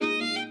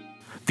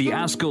the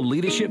ASCL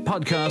Leadership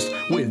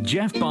Podcast with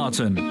Jeff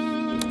Barton.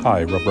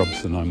 Hi, Rob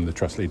Robson. I'm the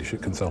Trust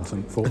Leadership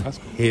Consultant for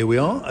ASCL. Here we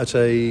are at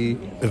a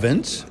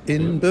event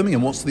in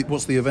Birmingham. What's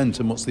the event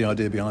and what's the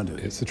idea behind it?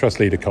 It's the Trust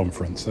Leader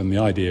Conference, and the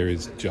idea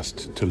is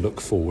just to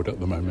look forward at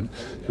the moment,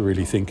 to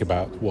really think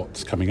about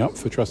what's coming up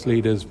for trust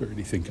leaders, but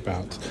really think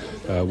about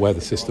where the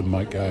system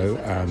might go,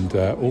 and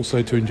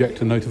also to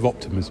inject a note of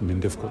optimism in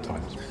difficult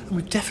times. And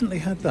we've definitely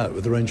had that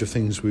with the range of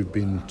things we've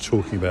been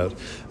talking about.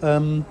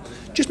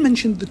 Just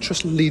mention the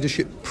Trust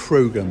Leadership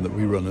Programme that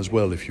we run as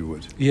well, if you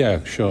would.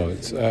 Yeah, sure.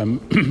 It's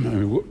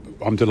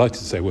I'm delighted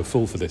to say we're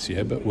full for this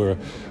year, but we're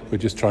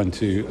just trying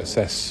to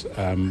assess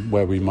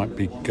where we might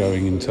be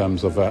going in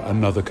terms of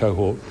another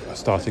cohort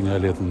starting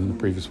earlier than the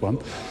previous one.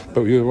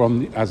 But we were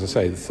on, as I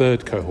say, the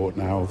third cohort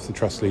now of the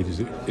Trust Leaders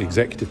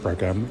Executive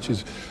Programme, which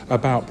is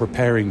about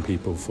preparing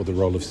people for the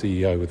role of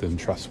CEO within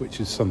Trust, which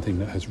is something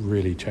that has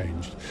really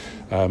changed.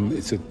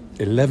 It's an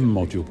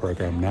 11-module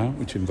programme now,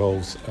 which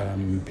involves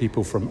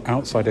people from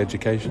outside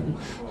education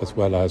as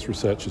well as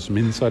researchers from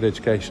inside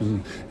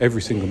education.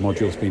 Every single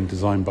module has been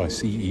designed by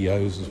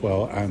CEOs as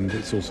well, and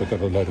it's also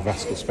got a load of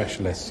ASCL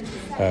specialists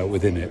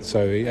within it.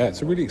 So yeah,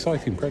 it's a really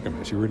exciting programme.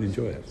 Actually, really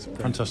enjoy it.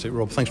 Fantastic,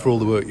 Rob. Thanks for all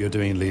the work you're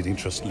doing in leading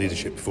Trust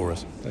Leadership for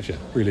us. Actually,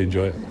 really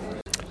enjoy it.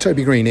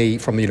 Toby Greene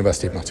from the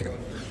University of Nottingham.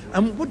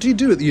 And what do you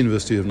do at the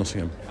University of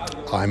Nottingham?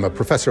 I'm a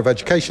professor of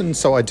education,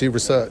 so I do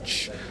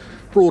research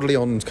broadly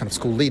on kind of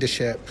school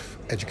leadership,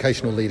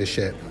 educational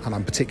leadership, and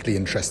I'm particularly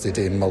interested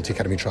in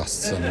multi-academy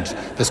trusts and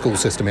the school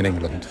system in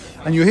England.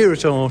 And you're here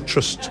at our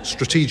Trust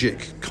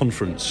Strategic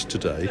Conference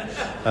today.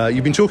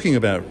 You've been talking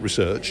about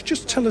research.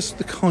 Just tell us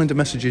the kind of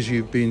messages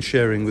you've been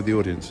sharing with the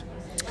audience.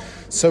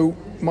 So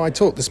my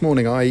talk this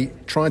morning, I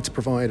tried to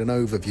provide an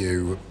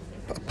overview,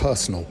 a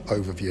personal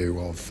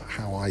overview of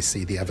how I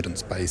see the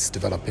evidence base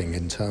developing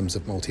in terms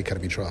of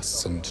multi-academy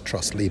trusts and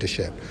trust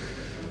leadership,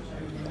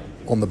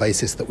 on the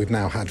basis that we've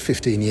now had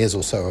 15 years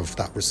or so of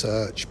that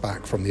research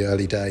back from the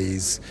early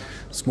days,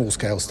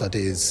 small-scale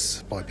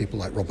studies by people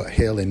like Robert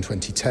Hill in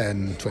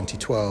 2010,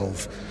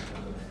 2012.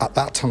 At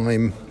that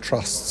time,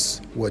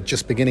 trusts were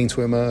just beginning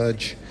to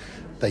emerge.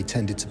 They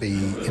tended to be,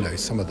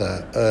 some of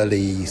the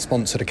early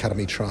sponsored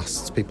academy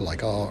trusts, people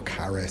like ARC,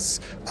 Harris,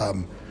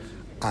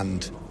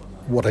 and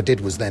what I did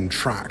was then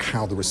track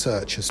how the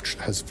research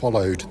has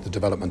followed the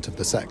development of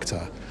the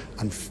sector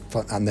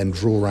and then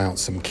draw out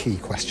some key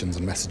questions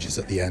and messages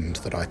at the end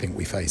that I think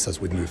we face as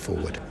we move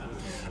forward.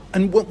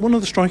 And one of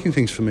the striking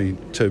things for me,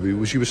 Toby,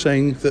 was you were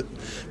saying that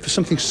for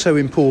something so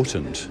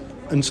important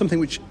and something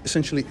which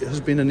essentially has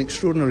been an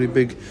extraordinarily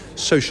big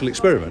social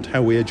experiment,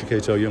 how we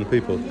educate our young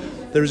people,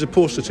 there is a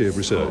paucity of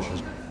research.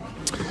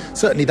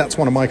 Certainly that's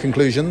one of my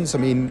conclusions. I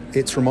mean,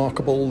 it's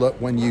remarkable that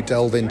when you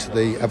delve into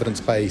the evidence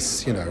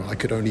base, I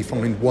could only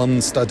find one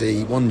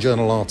study, one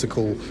journal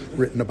article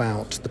written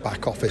about the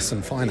back office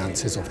and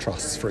finances of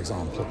trusts, for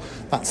example.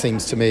 That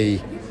seems to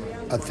me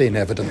a thin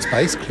evidence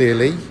base,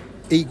 clearly.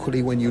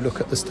 Equally, when you look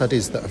at the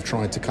studies that have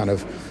tried to kind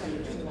of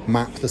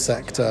map the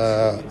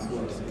sector,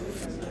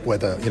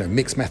 whether,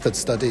 mixed method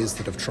studies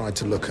that have tried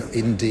to look at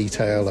in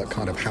detail at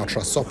kind of how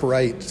trusts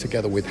operate,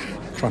 together with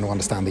trying to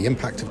understand the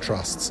impact of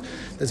trusts.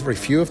 There's very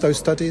few of those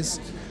studies.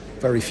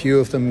 Very few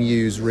of them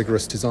use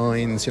rigorous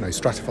designs,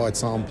 stratified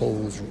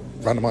samples,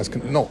 not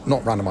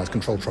randomized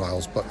control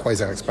trials, but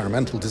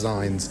quasi-experimental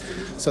designs.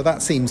 So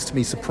that seems to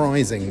me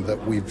surprising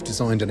that we've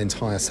designed an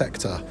entire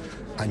sector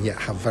and yet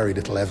have very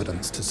little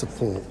evidence to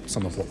support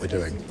some of what we're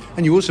doing.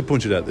 And you also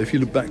pointed out that if you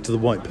look back to the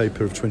white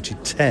paper of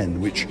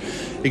 2010, which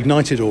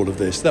ignited all of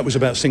this, that was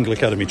about single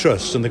academy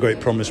trusts, and the great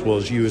promise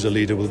was you as a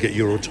leader will get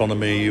your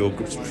autonomy, your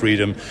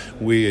freedom,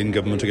 we in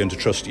government are going to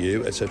trust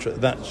you, etc.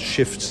 That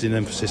shifts in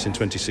emphasis in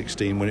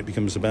 2016 when it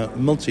becomes about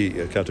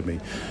multi-academy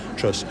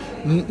trusts,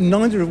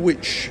 neither of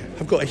which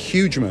have got a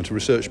huge amount of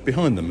research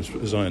behind them,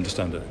 as I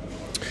understand it.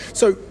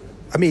 So,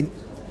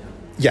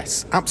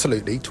 yes,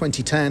 absolutely.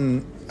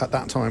 2010, at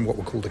that time, what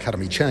were called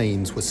academy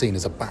chains was seen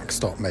as a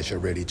backstop measure,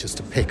 really, just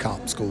to pick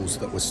up schools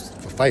that was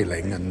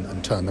failing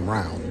and turn them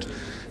round.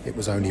 It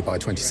was only by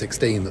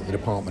 2016 that the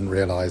department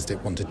realised it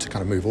wanted to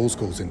kind of move all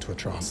schools into a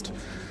trust.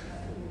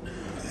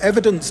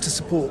 Evidence to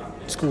support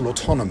school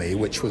autonomy,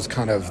 which was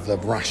kind of the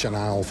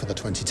rationale for the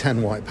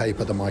 2010 white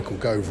paper, the Michael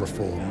Gove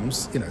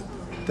reforms,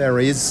 there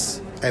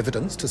is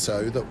evidence to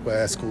show that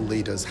where school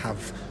leaders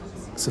have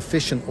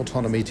sufficient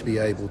autonomy to be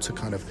able to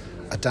kind of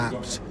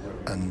adapt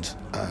and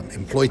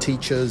employ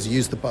teachers,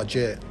 use the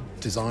budget,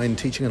 design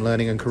teaching and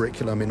learning and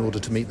curriculum in order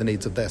to meet the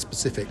needs of their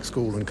specific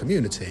school and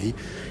community,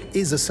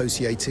 is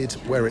associated,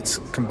 where it's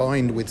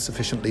combined with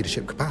sufficient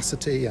leadership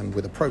capacity and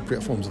with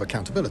appropriate forms of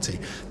accountability,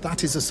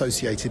 that is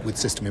associated with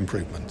system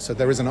improvement. So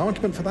there is an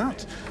argument for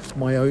that.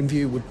 My own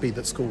view would be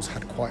that schools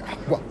had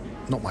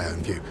not my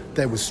own view.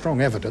 There was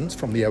strong evidence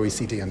from the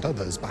OECD and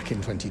others back in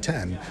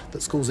 2010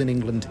 that schools in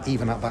England,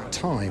 even at that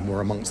time,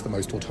 were amongst the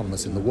most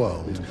autonomous in the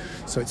world.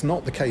 So it's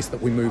not the case that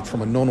we moved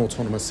from a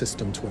non-autonomous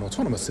system to an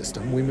autonomous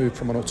system. We moved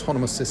from an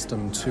autonomous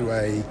system to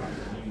a,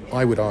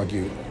 I would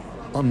argue,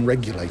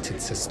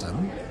 unregulated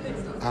system,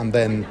 and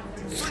then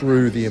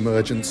through the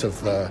emergence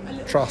of the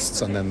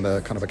trusts and then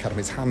the kind of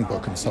Academy's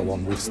handbook and so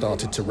on, we've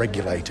started to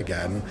regulate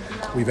again.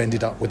 We've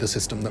ended up with a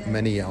system that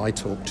many I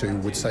talk to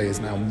would say is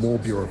now more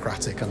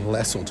bureaucratic and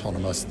less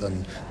autonomous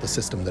than the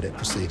system that it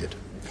preceded.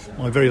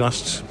 My very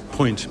last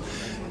point.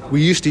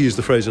 We used to use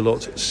the phrase a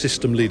lot,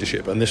 system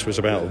leadership, and this was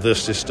about the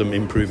system,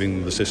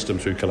 improving the system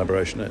through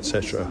collaboration,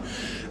 etc.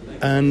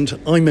 And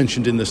I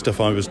mentioned in the stuff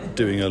I was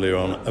doing earlier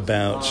on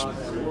about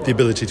the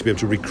ability to be able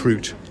to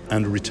recruit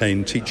and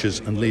retain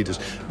teachers and leaders.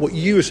 What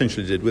you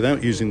essentially did,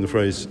 without using the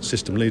phrase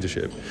system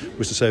leadership,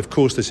 was to say, of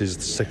course, this is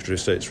the Secretary of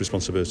State's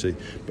responsibility,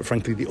 but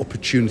frankly, the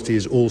opportunity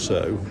is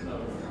also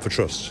for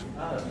trusts.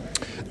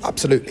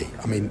 Absolutely.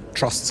 I mean,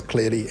 trusts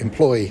clearly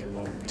employ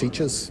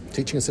teachers,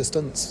 teaching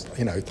assistants,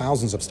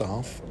 thousands of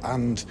staff,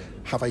 and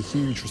have a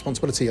huge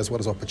responsibility as well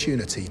as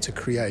opportunity to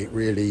create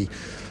really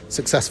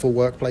successful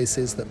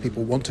workplaces that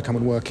people want to come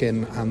and work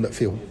in and that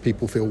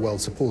people feel well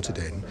supported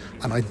in.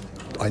 And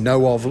I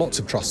know of lots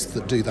of trusts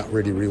that do that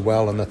really, really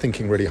well, and they're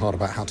thinking really hard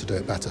about how to do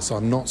it better. So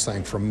I'm not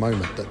saying for a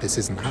moment that this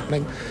isn't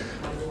happening.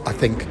 I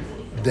think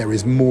there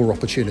is more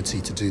opportunity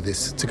to do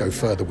this, to go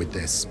further with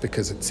this,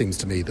 because it seems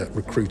to me that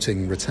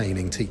recruiting,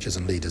 retaining teachers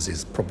and leaders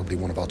is probably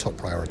one of our top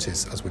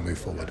priorities as we move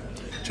forward.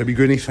 Toby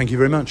Greeny, thank you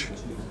very much.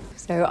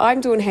 So I'm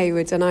Dawn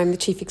Hayward and I'm the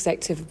Chief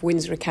Executive of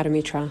Windsor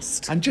Academy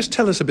Trust. And just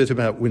tell us a bit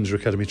about Windsor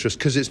Academy Trust,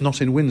 because it's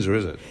not in Windsor,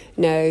 is it?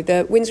 No,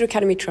 the Windsor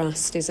Academy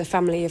Trust is a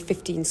family of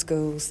 15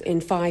 schools in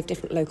 5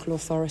 different local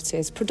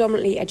authorities,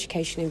 predominantly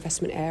education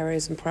investment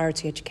areas and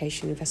priority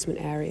education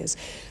investment areas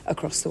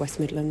across the West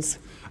Midlands.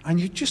 And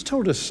you just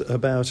told us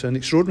about an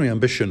extraordinary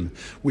ambition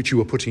which you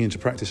were putting into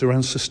practice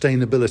around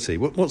sustainability.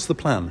 What's the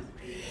plan?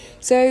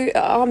 So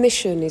our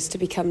mission is to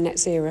become net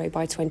zero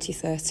by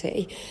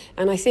 2030,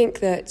 and I think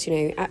that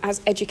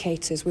as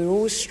educators we're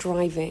always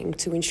striving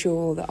to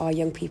ensure that our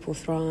young people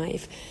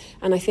thrive,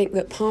 and I think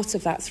that part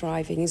of that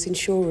thriving is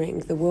ensuring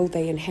the world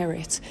they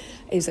inherit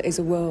is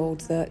a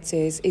world that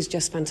is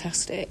just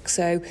fantastic.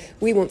 So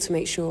we want to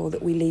make sure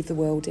that we leave the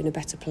world in a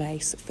better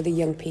place for the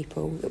young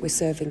people that we're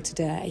serving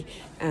today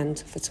and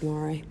for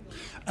tomorrow.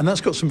 And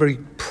that's got some very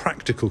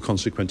practical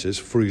consequences.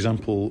 For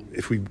example,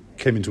 if we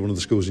came into one of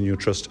the schools in your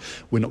trust,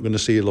 we're not going to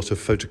see a lot of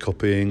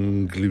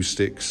photocopying, glue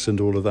sticks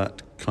and all of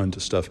that kind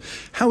of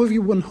stuff. How have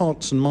you won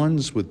hearts and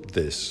minds with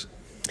this?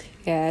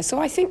 Yeah, so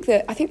I think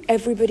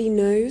everybody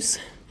knows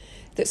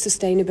that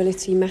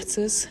sustainability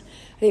matters.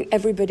 I think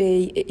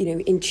everybody,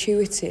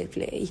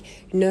 intuitively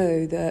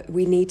know that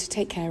we need to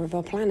take care of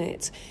our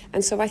planet.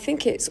 And so I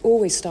think it's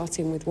always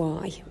starting with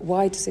why.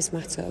 Why does this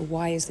matter?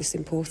 Why is this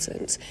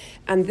important?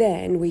 And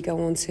then we go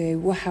on to,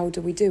 well, how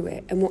do we do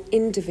it? And what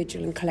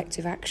individual and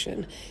collective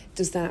action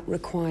does that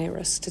require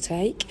us to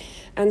take?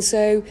 And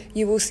so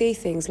you will see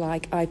things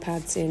like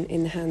iPads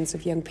in the hands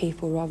of young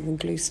people rather than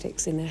glue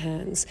sticks in their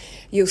hands.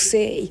 You'll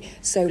see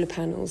solar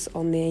panels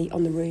on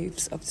the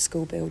roofs of the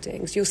school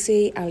buildings. You'll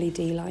see LED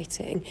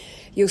lighting.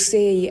 You'll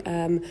see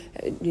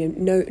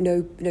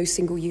no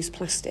single-use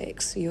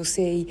plastics. You'll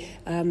see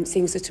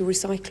things that are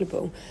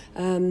recyclable,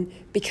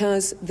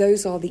 because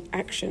those are the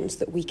actions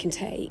that we can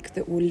take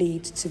that will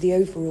lead to the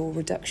overall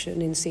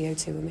reduction in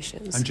CO2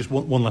 emissions. And just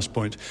one last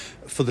point.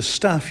 For the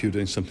staff, you're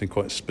doing something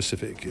quite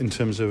specific in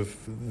terms of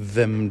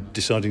them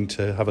deciding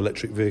to have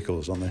electric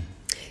vehicles, aren't they?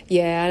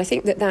 Yeah, and I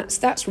think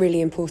that's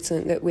really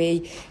important, that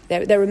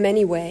there are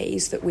many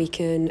ways that we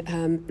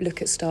can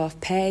look at staff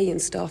pay and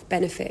staff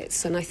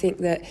benefits, and I think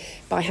that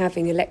by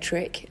having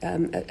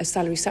a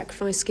salary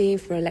sacrifice scheme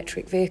for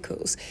electric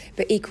vehicles,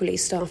 but equally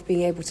staff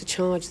being able to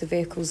charge the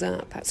vehicles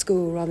up at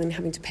school rather than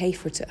having to pay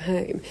for it at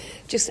home,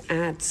 just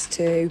adds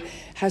to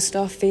how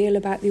staff feel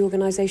about the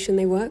organisation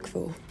they work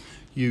for.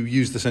 You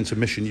use the sense of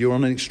mission. You're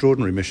on an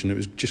extraordinary mission. It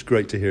was just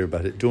great to hear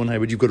about it. Dawn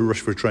Hayward, you've got to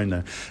rush for a train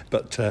now,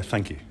 but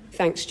thank you.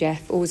 Thanks,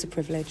 Jeff. Always a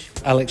privilege.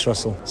 Alex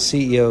Russell,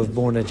 CEO of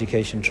Bourne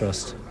Education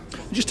Trust.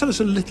 Just tell us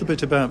a little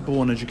bit about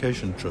Bourne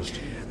Education Trust.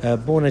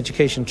 Bourne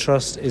Education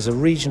Trust is a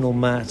regional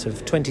mat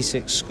of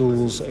 26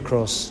 schools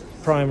across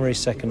primary,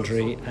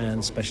 secondary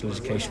and special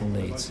educational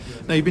needs.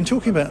 Now, you've been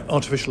talking about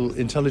artificial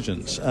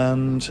intelligence,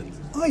 and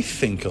I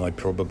think I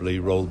probably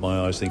rolled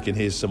my eyes thinking,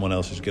 here's someone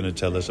else who's going to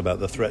tell us about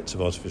the threats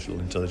of artificial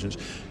intelligence.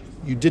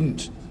 You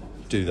didn't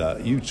do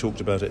that. You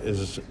talked about it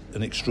as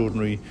an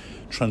extraordinary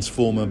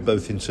transformer,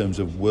 both in terms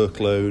of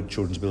workload,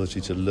 children's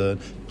ability to learn.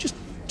 Just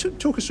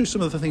talk us through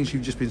some of the things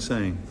you've just been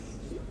saying.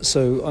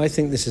 So I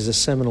think this is a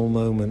seminal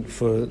moment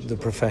for the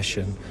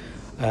profession.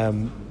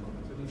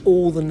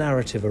 All the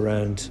narrative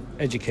around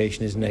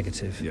education is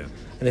negative. Yeah.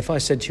 And if I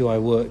said to you I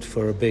worked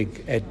for a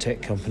big ed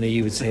tech company,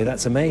 you would say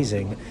that's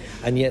amazing.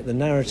 And yet the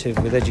narrative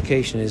with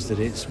education is that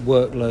it's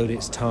workload,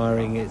 it's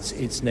tiring,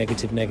 it's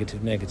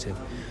negative.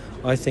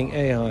 I think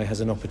AI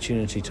has an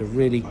opportunity to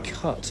really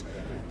cut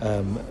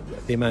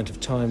the amount of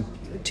time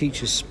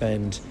teachers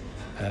spend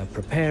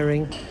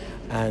preparing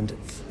and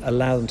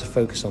allow them to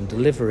focus on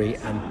delivery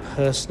and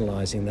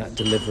personalising that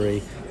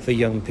delivery for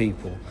young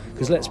people.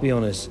 Because let's be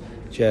honest,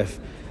 Jeff,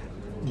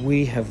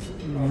 we have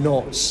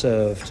not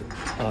served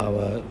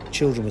our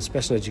children with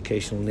special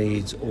educational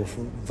needs or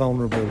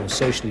vulnerable or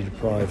socially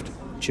deprived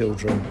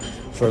children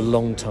for a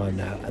long time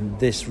now, and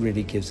this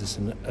really gives us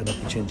an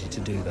opportunity to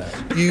do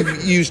that.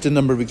 You've used a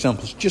number of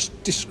examples.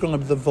 Just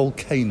describe the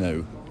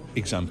volcano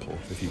example,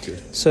 if you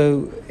could.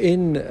 So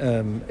in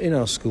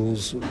our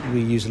schools,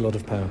 we use a lot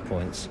of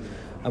PowerPoints.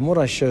 And what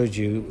I showed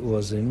you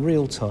was in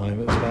real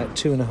time, it was about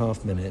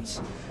 2.5 minutes,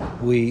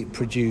 we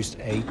produced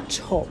a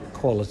top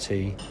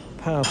quality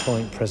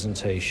PowerPoint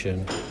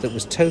presentation that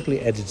was totally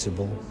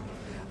editable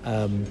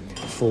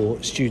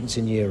for students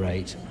in Year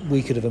 8.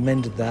 We could have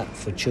amended that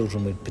for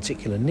children with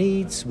particular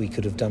needs, we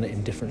could have done it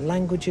in different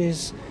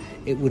languages.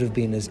 It would have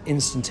been as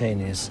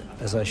instantaneous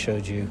as I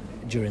showed you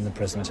during the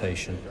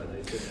presentation.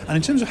 And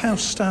in terms of how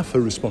staff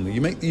are responding,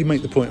 you make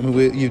the point. I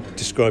mean, you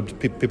described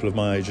people of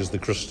my age as the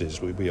crusties.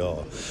 We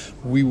are.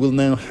 We will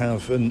now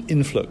have an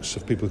influx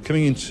of people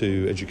coming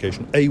into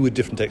education, with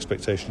different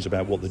expectations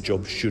about what the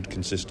job should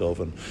consist of,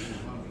 and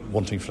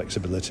wanting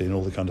flexibility and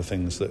all the kind of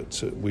things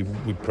that we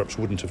perhaps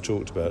wouldn't have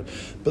talked about.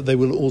 But they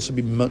will also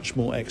be much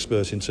more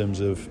expert in terms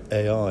of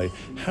AI.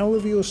 How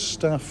have your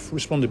staff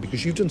responded?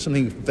 Because you've done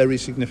something very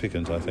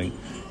significant, I think.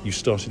 You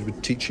started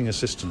with teaching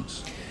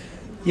assistants.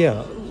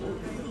 Yeah.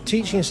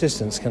 Teaching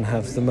assistants can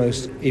have the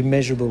most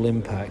immeasurable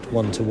impact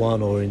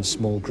one-to-one or in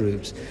small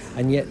groups,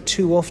 and yet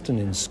too often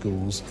in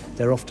schools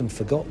they're often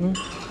forgotten,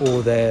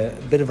 or they're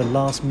a bit of a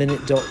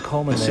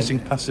last-minute.com and sitting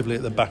passively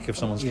at the back of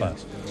someone's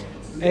class.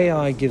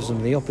 AI gives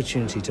them the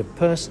opportunity to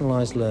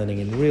personalise learning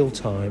in real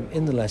time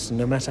in the lesson,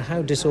 no matter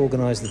how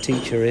disorganised the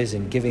teacher is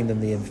in giving them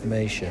the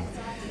information.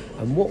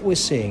 And what we're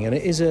seeing, and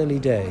it is early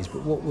days,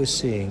 but what we're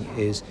seeing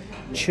is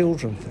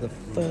children for the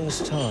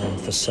first time,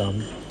 for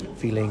some,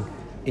 feeling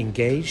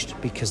engaged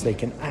because they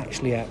can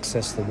actually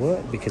access the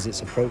work because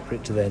it's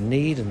appropriate to their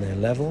need and their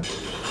level,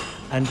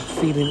 and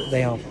feeling that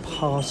they are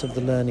part of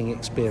the learning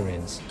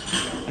experience.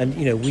 And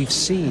we've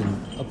seen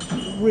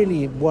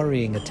really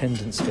worrying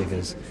attendance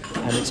figures,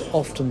 and it's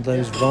often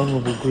those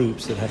vulnerable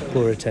groups that have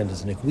poor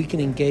attendance, and if we can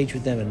engage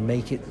with them and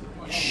make it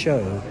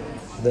show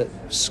that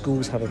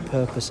schools have a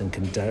purpose and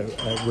can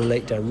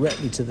relate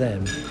directly to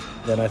them,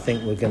 then I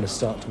think we're going to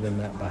start to win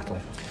that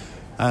battle.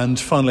 And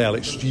finally,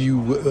 Alex, you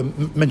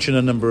mentioned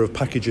a number of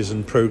packages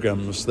and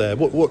programs there.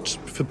 What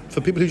for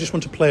people who just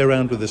want to play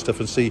around with this stuff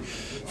and see,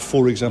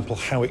 for example,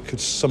 how it could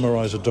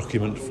summarise a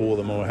document for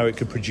them or how it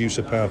could produce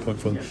a PowerPoint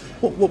for them,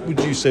 what would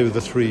you say were the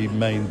three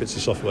main bits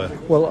of software?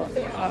 Well,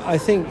 I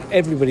think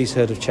everybody's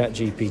heard of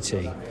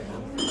ChatGPT.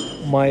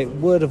 My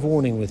word of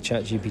warning with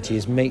ChatGPT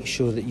is make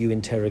sure that you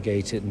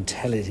interrogate it and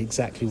tell it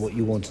exactly what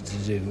you want it to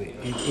do.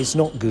 It's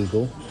not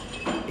Google.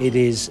 It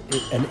is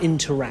an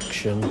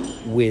interaction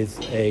with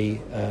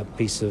a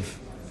piece of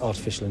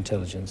artificial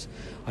intelligence.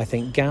 I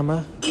think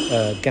Gamma.ai,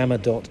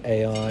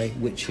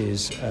 which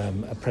is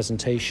a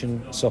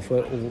presentation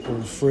software,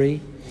 all free.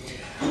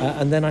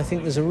 And then I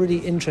think there's a really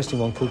interesting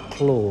one called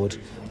Claude,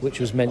 which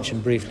was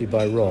mentioned briefly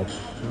by Rob.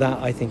 That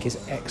I think is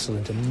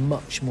excellent and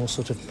much more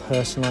sort of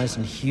personalised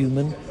and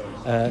human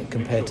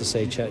compared to,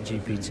 say,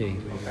 ChatGPT.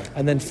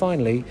 And then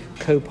finally,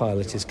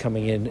 Copilot is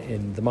coming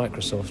in the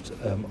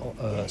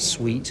Microsoft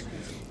suite,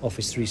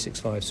 Office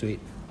 365 suite.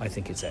 I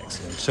think it's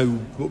excellent. So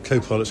what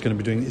Copilot's going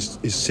to be doing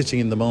is sitting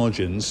in the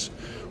margins,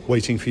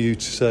 waiting for you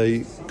to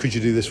say, could you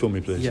do this for me,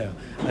 please? Yeah,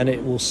 and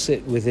it will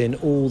sit within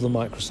all the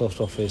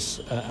Microsoft Office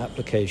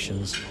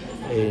applications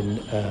in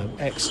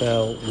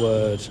Excel,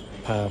 Word,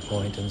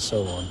 PowerPoint, and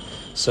so on.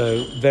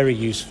 So very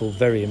useful,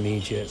 very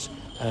immediate,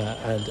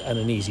 and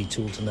an easy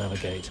tool to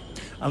navigate.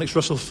 Alex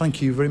Russell,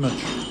 thank you very much.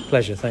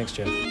 Pleasure. Thanks,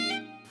 Jeff.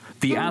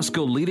 The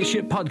ASCL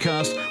Leadership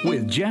Podcast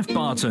with Jeff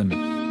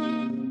Barton.